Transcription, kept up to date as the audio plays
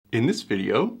In this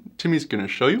video, Timmy's going to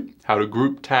show you how to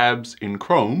group tabs in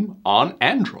Chrome on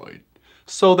Android,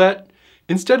 so that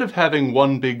instead of having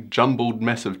one big jumbled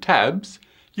mess of tabs,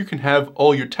 you can have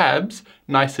all your tabs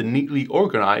nice and neatly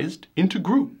organized into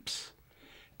groups.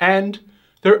 And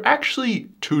there are actually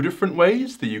two different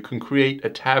ways that you can create a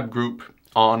tab group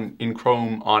in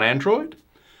Chrome on Android.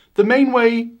 The main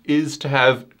way is to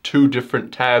have two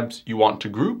different tabs you want to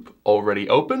group already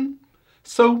open.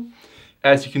 So,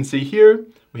 as you can see here,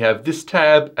 we have this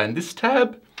tab,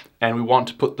 and we want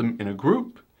to put them in a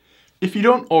group. If you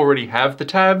don't already have the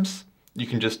tabs, you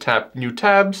can just tap New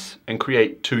Tabs and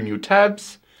create two new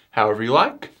tabs, however you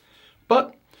like.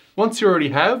 But once you already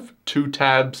have two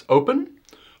tabs open,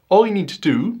 all you need to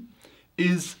do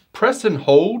is press and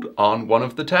hold on one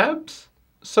of the tabs.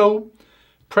 So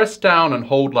press down and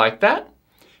hold like that,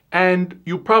 and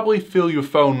you'll probably feel your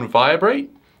phone vibrate,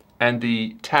 and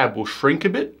the tab will shrink a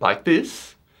bit like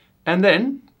this. And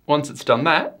then, once it's done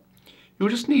that, you'll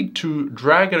just need to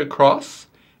drag it across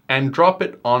and drop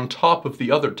it on top of the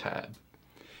other tab.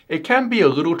 It can be a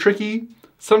little tricky.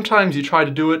 Sometimes you try to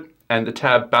do it and the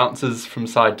tab bounces from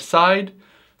side to side,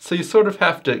 so you sort of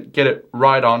have to get it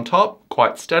right on top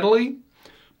quite steadily.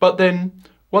 But then,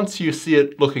 once you see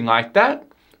it looking like that,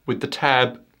 with the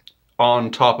tab on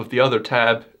top of the other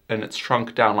tab and it's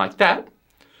shrunk down like that,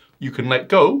 you can let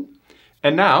go.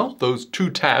 And now those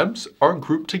two tabs are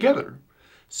grouped together.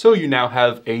 So you now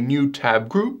have a new tab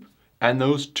group, and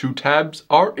those two tabs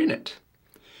are in it.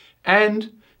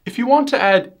 And if you want to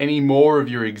add any more of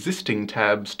your existing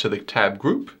tabs to the tab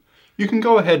group, you can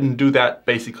go ahead and do that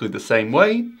basically the same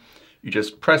way. You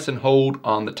just press and hold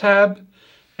on the tab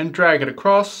and drag it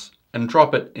across and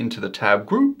drop it into the tab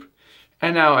group.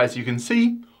 And now, as you can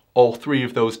see, all three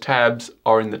of those tabs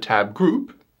are in the tab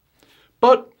group.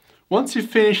 But once you've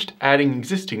finished adding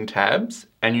existing tabs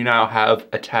and you now have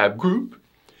a tab group,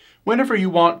 whenever you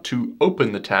want to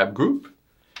open the tab group,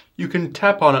 you can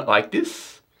tap on it like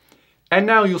this, and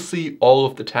now you'll see all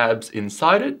of the tabs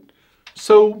inside it.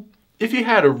 So if you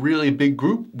had a really big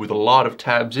group with a lot of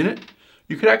tabs in it,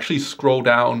 you could actually scroll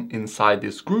down inside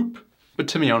this group, but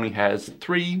Timmy only has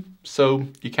 3, so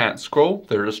you can't scroll,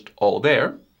 they're just all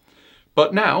there.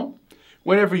 But now,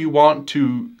 whenever you want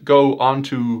to go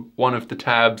onto one of the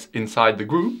tabs inside the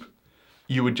group,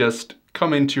 you would just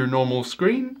come into your normal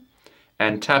screen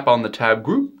and tap on the tab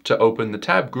group to open the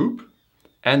tab group,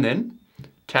 and then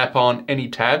tap on any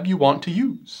tab you want to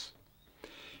use.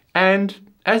 And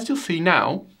as you'll see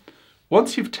now,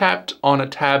 once you've tapped on a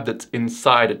tab that's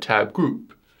inside a tab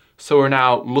group, so we're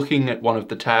now looking at one of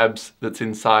the tabs that's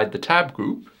inside the tab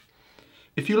group,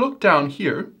 if you look down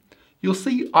here, you'll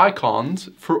see icons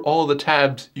for all the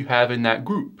tabs you have in that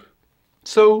group.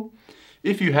 So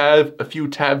if you have a few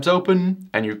tabs open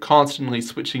and you're constantly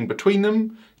switching between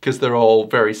them because they're all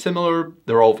very similar,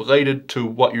 they're all related to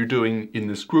what you're doing in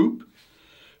this group,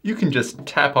 you can just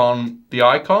tap on the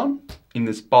icon in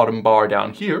this bottom bar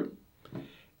down here,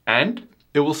 and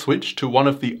it will switch to one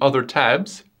of the other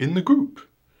tabs in the group.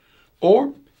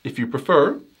 Or, if you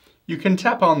prefer, you can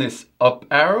tap on this up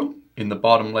arrow in the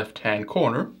bottom left-hand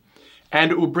corner,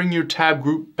 and it will bring your tab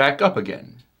group back up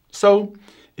again. So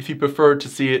if you prefer to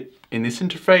see it in this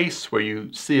interface where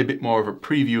you see a bit more of a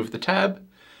preview of the tab,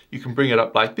 you can bring it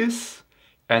up like this,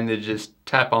 and then just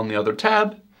tap on the other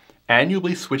tab, and you'll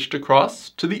be switched across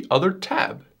to the other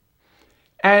tab.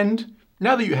 And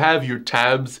now that you have your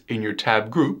tabs in your tab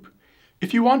group,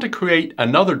 if you want to create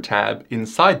another tab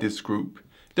inside this group,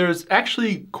 there's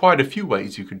actually quite a few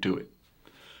ways you could do it.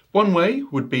 One way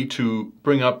would be to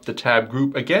bring up the tab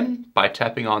group again by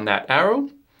tapping on that arrow,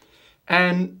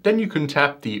 and then you can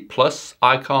tap the plus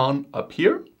icon up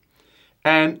here,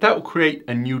 and that will create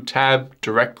a new tab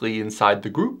directly inside the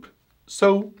group.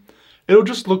 So it'll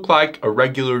just look like a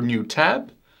regular new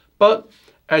tab, but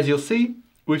as you'll see,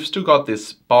 we've still got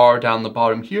this bar down the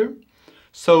bottom here.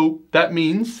 So that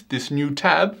means this new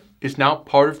tab is now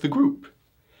part of the group.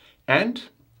 And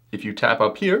if you tap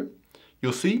up here,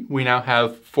 you'll see we now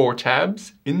have 4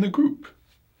 tabs in the group.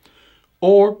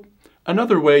 Or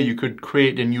another way you could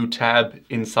create a new tab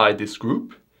inside this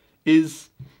group is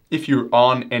if you're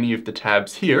on any of the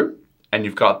tabs here and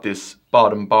you've got this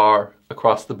bottom bar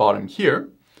across the bottom here,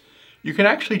 you can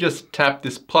actually just tap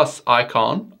this plus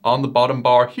icon on the bottom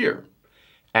bar here,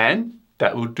 and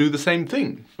that will do the same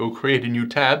thing. It will create a new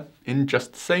tab in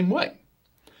just the same way.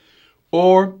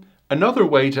 Or another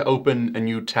way to open a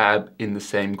new tab in the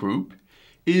same group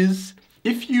is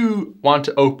if you want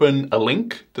to open a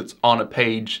link that's on a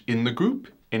page in the group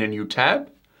in a new tab.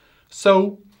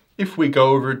 So if we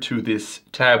go over to this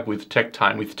tab with Tech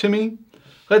Time with Timmy,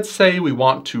 let's say we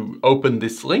want to open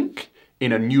this link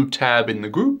in a new tab in the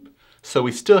group. So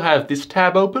we still have this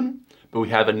tab open, but we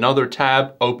have another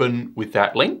tab open with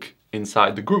that link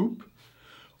inside the group.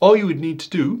 All you would need to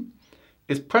do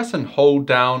is press and hold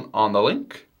down on the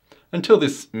link until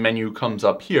this menu comes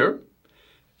up here,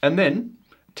 and then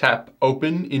tap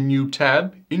Open in New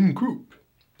Tab in Group.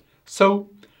 So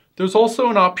there's also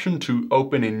an option to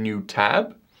open in New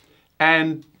Tab,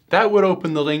 and that would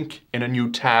open the link in a new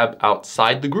tab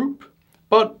outside the group.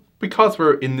 But because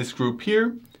we're in this group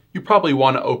here, you probably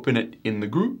want to open it in the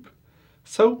group.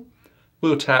 So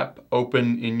we'll tap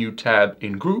Open in New Tab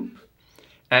in Group,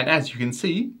 and as you can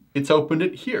see, it's opened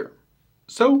it here.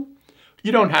 So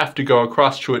you don't have to go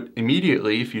across to it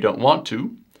immediately if you don't want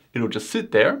to. It'll just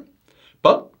sit there.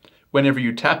 But whenever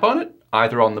you tap on it,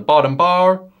 either on the bottom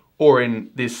bar or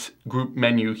in this group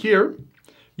menu here,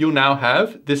 you'll now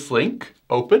have this link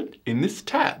open in this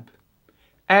tab.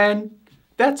 And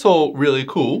that's all really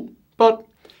cool, but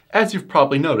as you've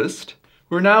probably noticed,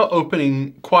 we're now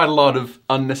opening quite a lot of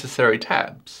unnecessary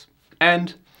tabs.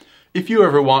 And if you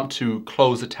ever want to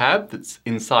close a tab that's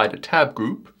inside a tab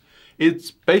group,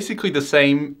 it's basically the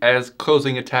same as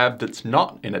closing a tab that's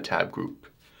not in a tab group.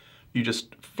 You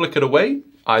just flick it away,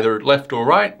 either left or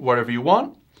right, whatever you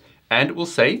want, and it will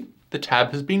say the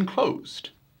tab has been closed.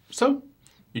 So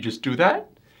you just do that,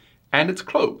 and it's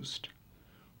closed.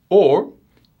 Or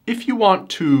if you want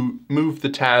to move the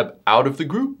tab out of the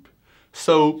group,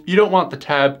 so you don't want the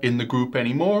tab in the group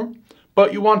anymore,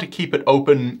 but you want to keep it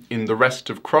open in the rest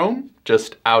of Chrome,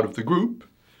 just out of the group,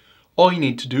 all you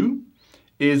need to do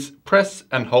is press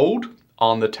and hold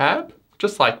on the tab,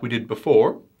 just like we did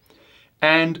before,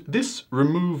 and this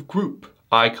Remove Group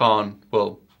icon,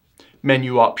 well,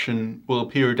 menu option will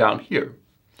appear down here.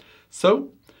 So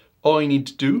all you need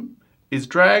to do is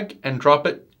drag and drop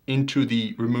it into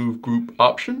the Remove Group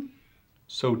option.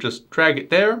 So just drag it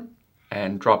there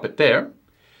and drop it there.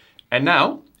 And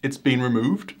now it's been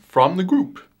removed from the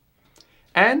group.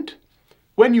 And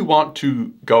when you want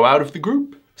to go out of the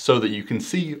group so that you can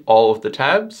see all of the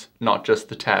tabs, not just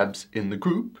the tabs in the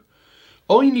group,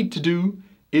 all you need to do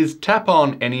is tap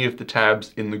on any of the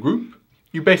tabs in the group.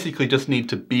 You basically just need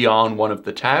to be on one of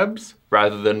the tabs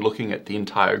rather than looking at the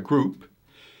entire group.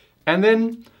 And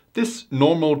then this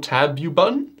normal tab view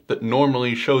button that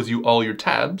normally shows you all your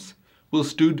tabs will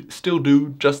still do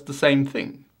just the same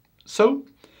thing. So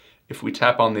if we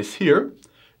tap on this here,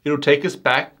 it'll take us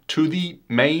back to the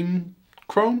main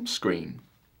Chrome screen.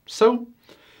 So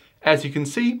as you can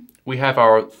see, we have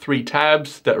our 3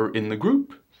 tabs that are in the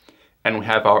group, and we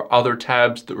have our other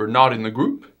tabs that were not in the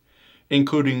group,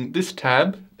 including this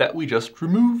tab that we just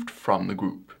removed from the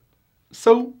group.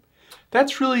 So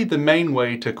that's really the main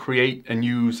way to create and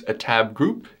use a tab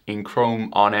group in Chrome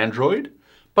on Android,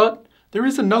 but there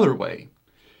is another way.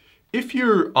 If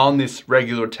you're on this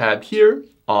regular tab here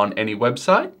on any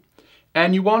website,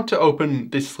 and you want to open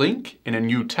this link in a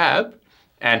new tab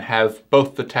and have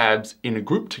both the tabs in a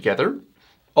group together,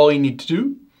 all you need to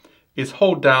do is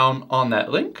hold down on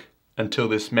that link until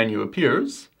this menu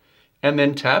appears, and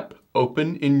then tap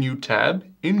Open in New Tab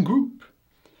in Group.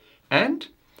 And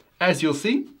as you'll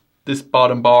see, this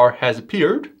bottom bar has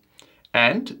appeared,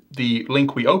 and the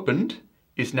link we opened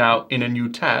is now in a new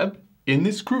tab in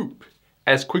this group,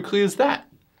 as quickly as that.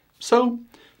 So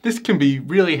this can be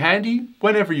really handy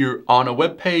whenever you're on a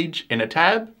web page in a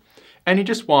tab, and you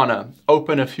just want to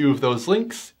open a few of those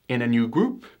links in a new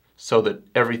group so that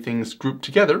everything's grouped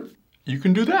together. You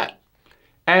can do that.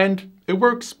 And it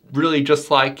works really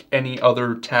just like any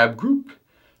other tab group.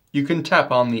 You can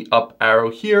tap on the up arrow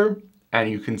here, and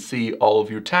you can see all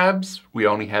of your tabs. We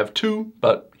only have 2,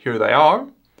 but here they are.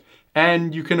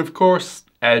 And you can, of course,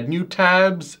 add new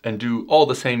tabs and do all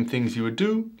the same things you would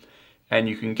do. And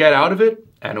you can get out of it,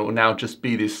 and it will now just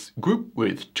be this group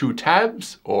with 2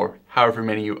 tabs, or however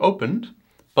many you opened.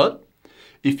 But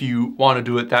if you want to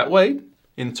do it that way,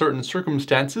 in certain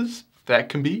circumstances, that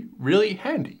can be really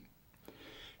handy.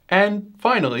 And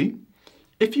finally,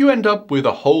 if you end up with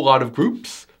a whole lot of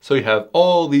groups, so you have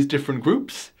all these different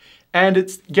groups, and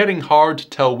it's getting hard to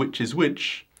tell which is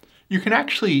which, you can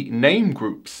actually name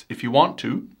groups if you want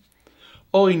to.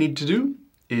 All you need to do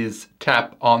is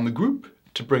tap on the group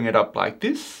to bring it up like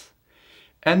this.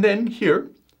 And then here,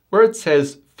 where it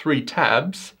says 3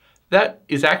 tabs, that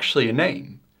is actually a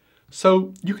name.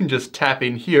 So you can just tap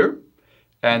in here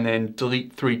and then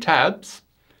delete 3 tabs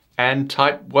and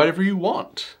type whatever you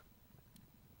want.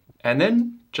 And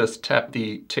then just tap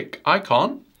the tick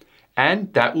icon,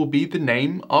 and that will be the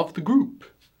name of the group.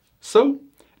 So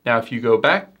now if you go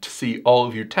back to see all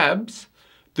of your tabs,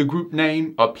 the group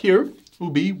name up here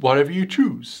will be whatever you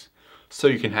choose. So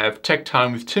you can have Tech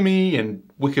Time with Timmy and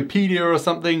Wikipedia or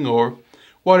something, or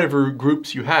whatever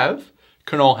groups you have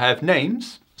can all have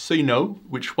names so you know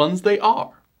which ones they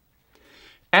are.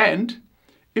 And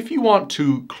if you want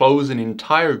to close an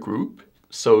entire group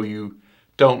so you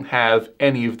don't have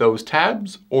any of those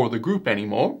tabs or the group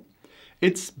anymore,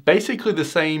 it's basically the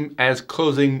same as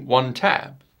closing one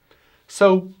tab.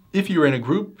 So if you're in a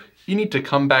group, you need to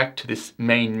come back to this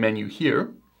main menu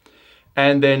here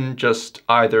and then just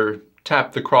either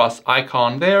tap the cross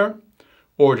icon there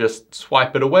or just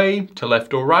swipe it away to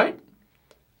left or right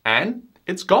and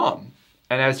it's gone.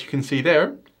 And as you can see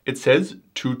there, it says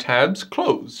 2 tabs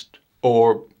closed,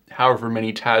 or however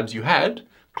many tabs you had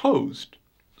closed.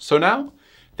 So now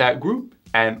that group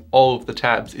and all of the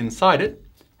tabs inside it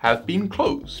have been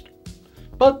closed.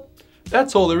 But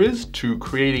that's all there is to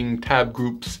creating tab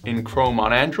groups in Chrome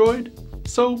on Android.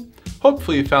 So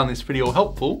hopefully you found this video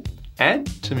helpful, and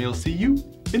Timmy will see you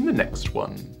in the next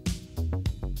one.